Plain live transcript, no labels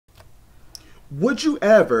Would you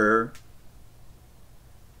ever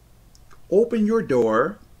open your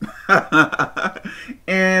door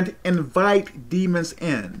and invite demons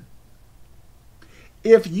in?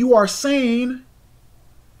 If you are sane,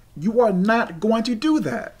 you are not going to do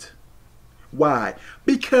that. Why?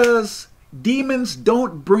 Because demons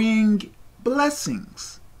don't bring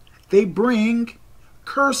blessings, they bring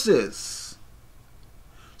curses.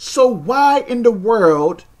 So, why in the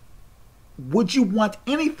world would you want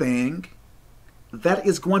anything that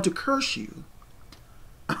is going to curse you?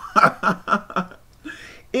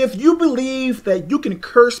 If you believe that you can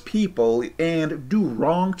curse people and do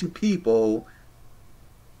wrong to people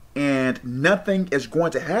and nothing is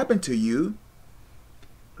going to happen to you,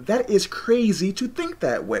 that is crazy to think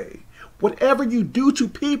that way. Whatever you do to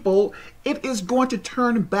people, it is going to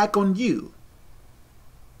turn back on you.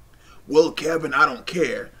 Well, Kevin, I don't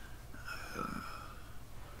care.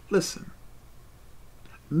 Listen,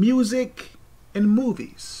 music and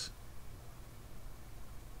movies.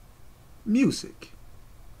 Music.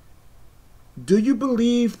 Do you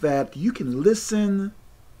believe that you can listen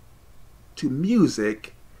to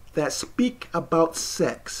music that speak about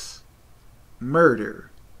sex,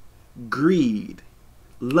 murder, greed,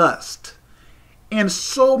 lust, and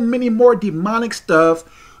so many more demonic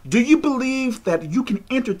stuff? Do you believe that you can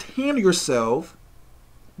entertain yourself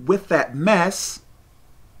with that mess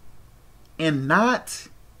and not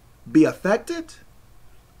be affected?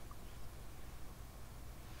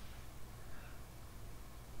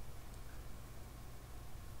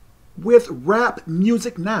 With rap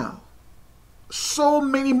music now, so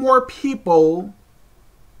many more people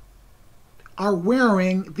are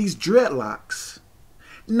wearing these dreadlocks.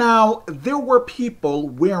 Now, there were people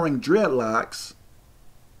wearing dreadlocks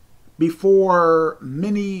before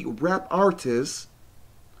many rap artists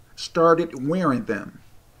started wearing them.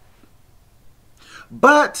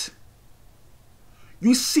 But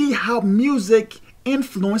you see how music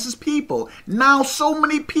influences people. Now so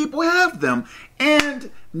many people have them.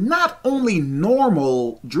 And not only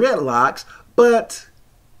normal dreadlocks, but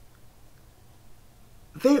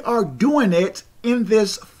they are doing it in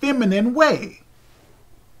this feminine way.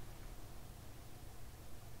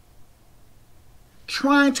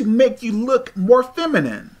 Trying to make you look more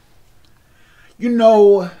feminine. You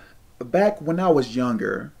know, back when I was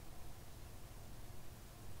younger,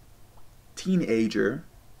 teenager,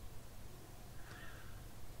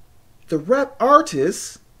 the rap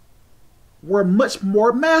artists were much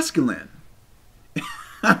more masculine.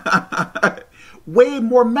 Way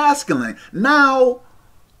more masculine. Now,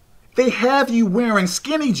 they have you wearing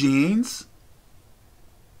skinny jeans,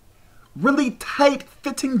 really tight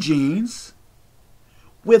fitting jeans,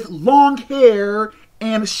 with long hair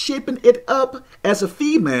and shaping it up as a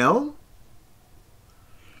female.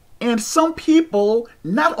 And some people,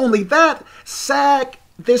 not only that, sag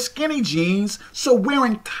their skinny jeans, so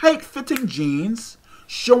wearing tight fitting jeans,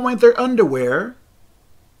 showing their underwear,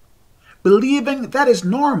 believing that is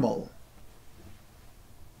normal.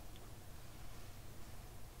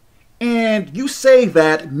 And you say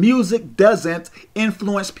that music doesn't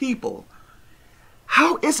influence people.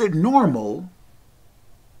 How is it normal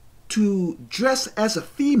to dress as a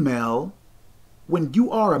female when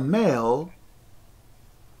you are a male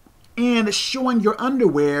and showing your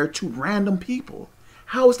underwear to random people?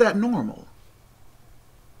 How is that normal?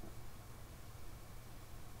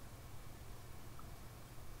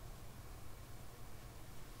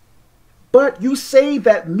 But you say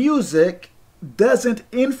that music doesn't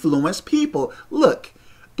influence people. Look,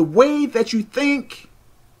 the way that you think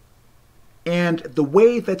and the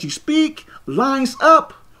way that you speak lines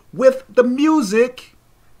up with the music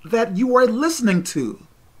that you are listening to.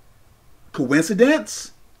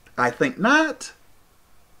 Coincidence? I think not.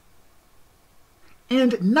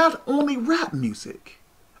 And not only rap music,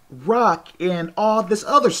 rock and all this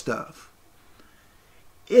other stuff.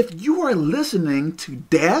 If you are listening to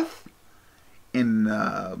death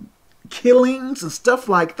and killings and stuff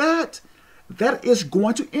like that, that is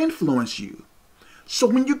going to influence you. So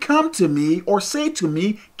when you come to me or say to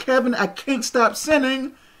me, Kevin, I can't stop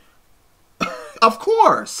sinning, of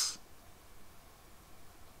course.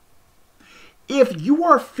 If you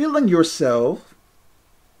are filling yourself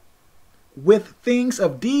with things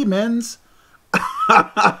of demons,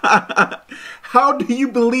 how do you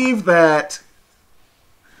believe that?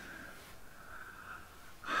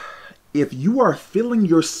 If you are filling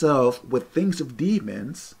yourself with things of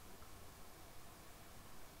demons,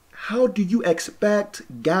 how do you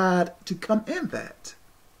expect God to come in that?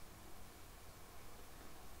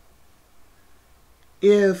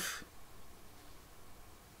 If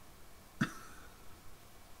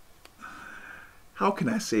how can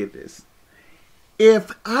I say this?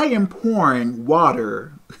 If I am pouring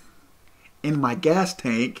water in my gas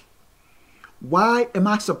tank, why am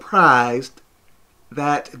I surprised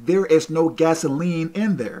that there is no gasoline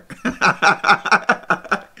in there?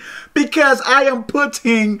 Because I am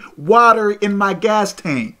putting water in my gas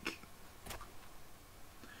tank.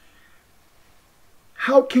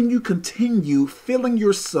 How can you continue filling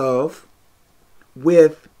yourself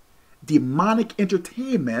with demonic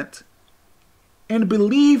entertainment and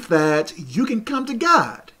believe that you can come to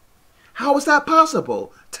God? How is that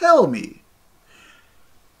possible? Tell me.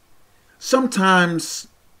 Sometimes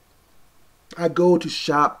I go to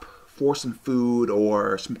shop for some food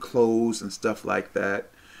or some clothes and stuff like that.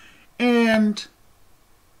 And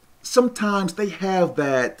sometimes they have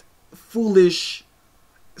that foolish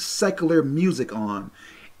secular music on.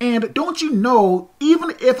 And don't you know,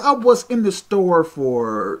 even if I was in the store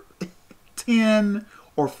for 10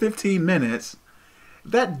 or 15 minutes,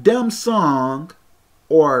 that dumb song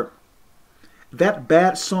or that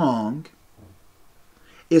bad song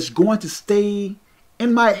is going to stay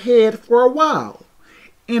in my head for a while.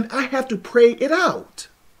 And I have to pray it out.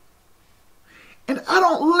 And I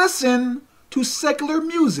don't listen to secular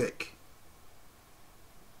music.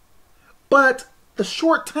 But the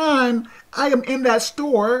short time I am in that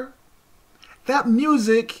store, that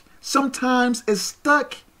music sometimes is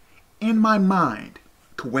stuck in my mind.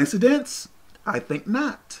 Coincidence? I think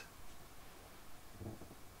not.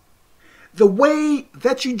 The way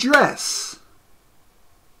that you dress,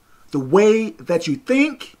 the way that you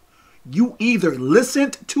think, you either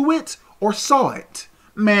listened to it or saw it.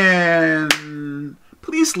 Man,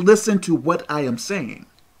 please listen to what I am saying.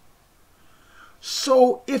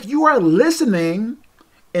 So if you are listening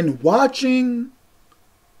and watching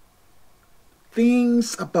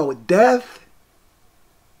things about death,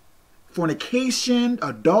 fornication,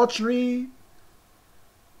 adultery,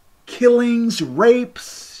 killings,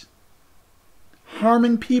 rapes,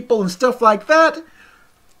 harming people and stuff like that,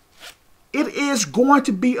 it is going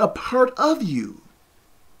to be a part of you.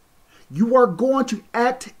 You are going to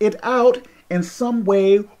act it out in some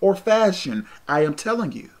way or fashion. I am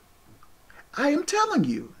telling you. I am telling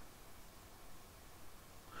you.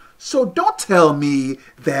 So don't tell me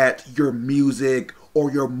that your music or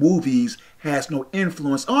your movies has no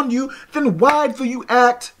influence on you. Then why do you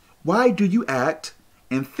act? Why do you act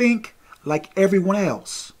and think like everyone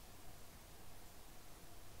else?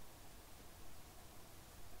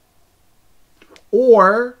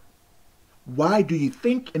 Or why do you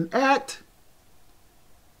think and act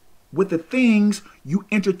with the things you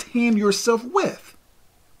entertain yourself with?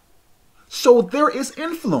 So there is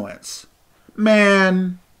influence.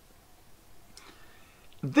 Man,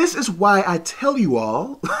 this is why I tell you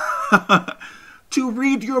all to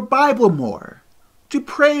read your Bible more, to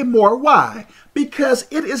pray more. Why? Because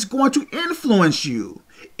it is going to influence you.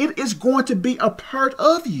 It is going to be a part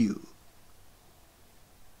of you.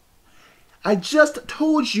 I just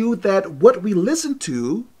told you that what we listen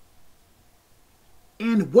to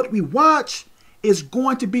and what we watch is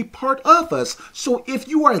going to be part of us. So if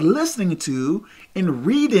you are listening to and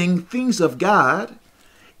reading things of God,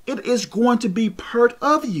 it is going to be part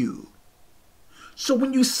of you. So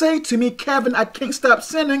when you say to me, Kevin, I can't stop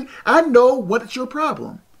sinning, I know what is your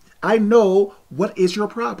problem. I know what is your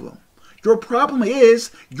problem. Your problem is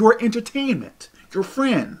your entertainment, your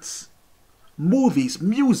friends, movies,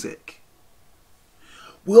 music.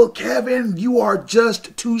 Well, Kevin, you are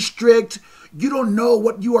just too strict. You don't know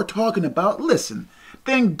what you are talking about. Listen,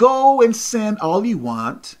 then go and sin all you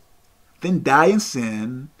want, then die in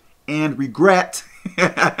sin and regret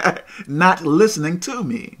not listening to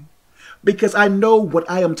me, because I know what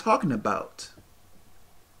I am talking about.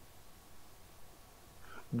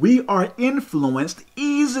 We are influenced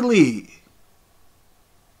easily.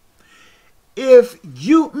 If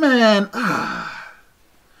you, man,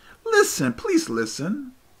 listen, please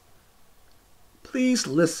listen. Please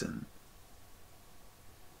listen.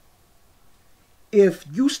 If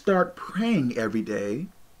you start praying every day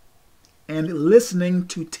and listening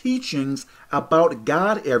to teachings about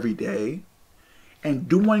God every day and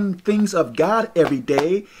doing things of God every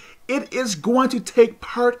day, it is going to take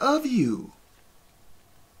part of you.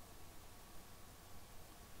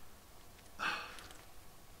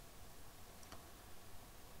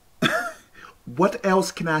 What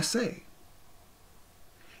else can I say?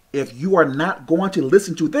 If you are not going to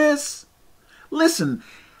listen to this, listen,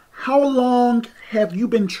 how long have you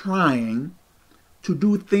been trying to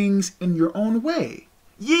do things in your own way?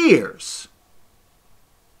 Years.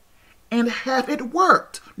 And have it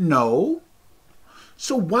worked? No.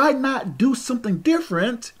 So why not do something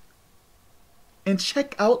different and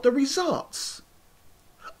check out the results?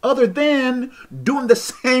 other than doing the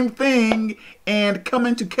same thing and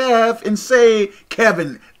coming to Kev and say,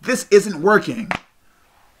 Kevin, this isn't working.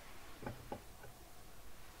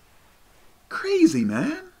 Crazy,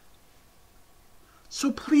 man.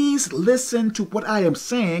 So please listen to what I am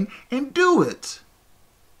saying and do it.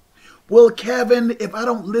 Well, Kevin, if I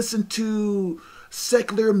don't listen to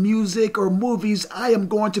secular music or movies, I am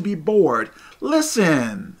going to be bored.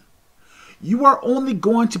 Listen, you are only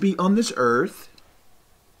going to be on this earth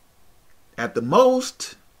at the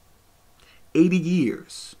most 80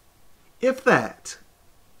 years, if that.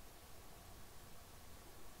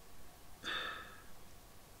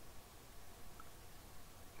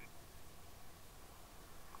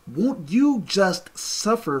 Won't you just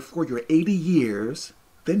suffer for your 80 years,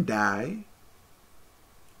 then die,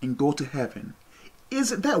 and go to heaven?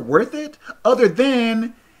 Isn't that worth it? Other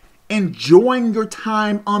than enjoying your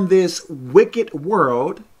time on this wicked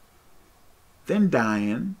world, then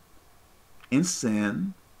dying in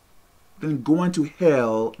sin, then going to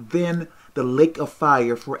hell, then the lake of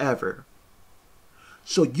fire forever.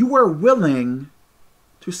 So you are willing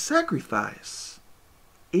to sacrifice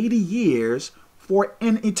 80 years for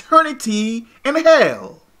an eternity in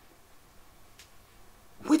hell,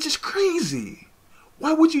 which is crazy.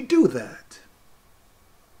 Why would you do that?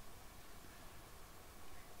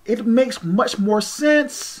 It makes much more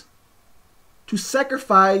sense to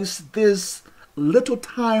sacrifice this little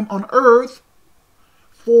time on earth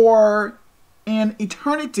for an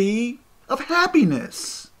eternity of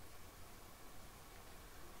happiness.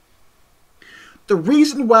 The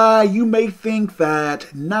reason why you may think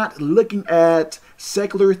that not looking at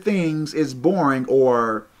secular things is boring,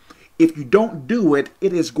 or if you don't do it,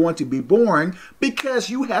 it is going to be boring, because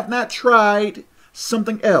you have not tried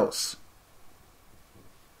something else.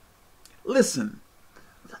 Listen,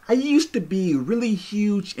 I used to be really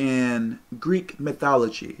huge in Greek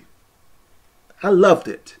mythology. I loved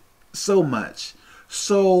it so much.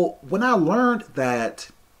 So when I learned that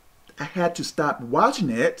I had to stop watching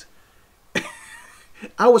it,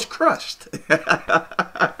 I was crushed.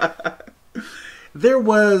 There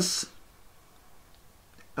was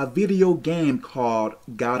a video game called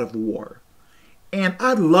God of War, and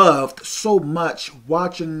I loved so much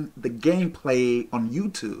watching the gameplay on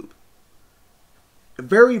YouTube.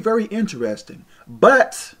 Very, very interesting,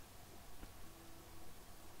 but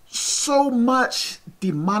so much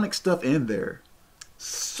demonic stuff in there,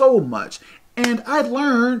 so much. And I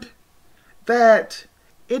learned that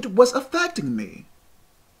it was affecting me.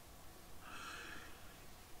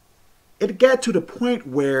 It got to the point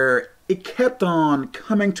where it kept on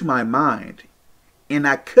coming to my mind and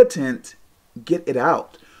I couldn't get it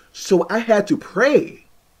out. So I had to pray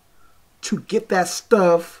to get that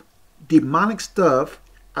stuff, demonic stuff,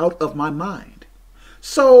 out of my mind.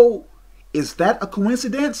 So is that a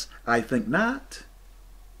coincidence? I think not.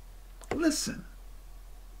 Listen.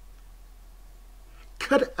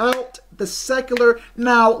 Cut out the secular.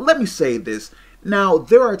 Now, let me say this. Now,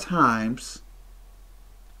 there are times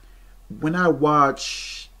when I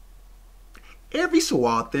watch, every so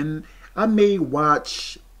often, I may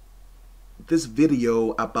watch this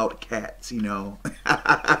video about cats, you know.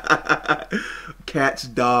 Cats,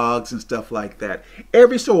 dogs, and stuff like that.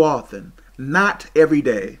 Every so often. Not every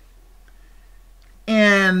day.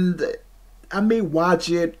 And I may watch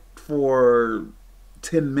it for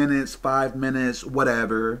 10 minutes, 5 minutes,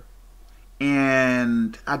 whatever.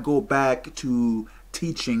 And I go back to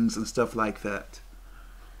teachings and stuff like that.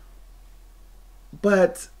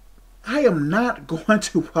 But I am not going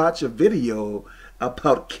to watch a video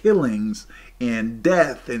about killings and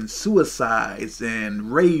death and suicides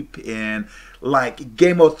and rape and like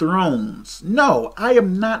Game of Thrones. No, I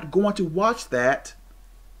am not going to watch that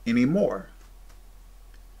anymore.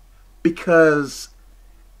 Because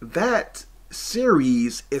that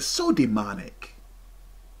series is so demonic.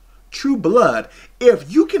 True Blood.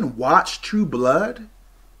 If you can watch True Blood,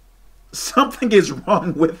 something is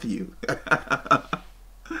wrong with you.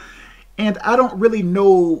 And I don't really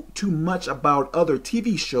know too much about other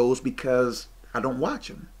TV shows because I don't watch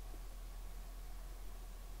them.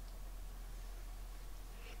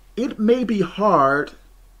 It may be hard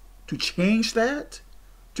to change that,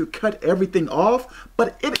 to cut everything off,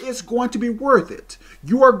 but it is going to be worth it.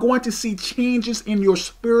 You are going to see changes in your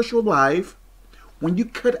spiritual life when you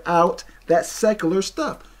cut out that secular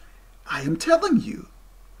stuff. I am telling you.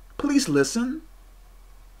 Please listen.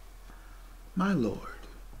 My Lord,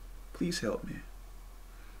 please help me.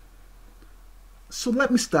 So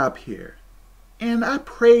let me stop here. And I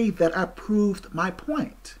pray that I proved my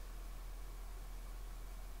point.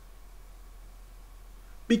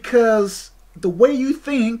 Because the way you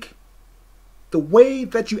think the way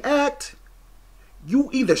that you act, you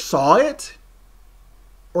either saw it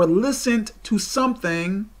or listened to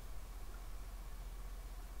something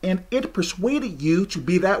and it persuaded you to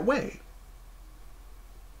be that way.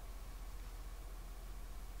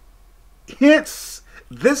 Hence,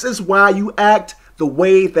 this is why you act the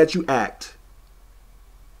way that you act.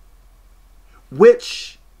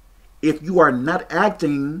 Which, if you are not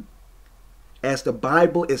acting as the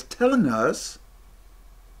Bible is telling us,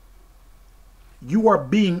 you are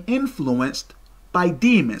being influenced by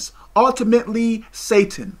demons, ultimately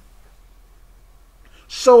Satan.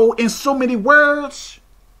 So, in so many words,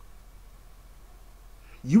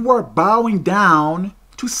 you are bowing down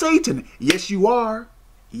to Satan. Yes, you are.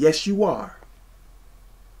 Yes, you are.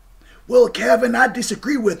 Well, Kevin, I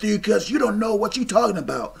disagree with you because you don't know what you're talking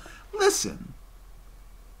about. Listen,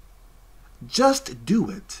 just do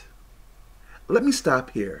it. Let me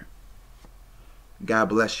stop here. God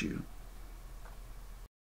bless you.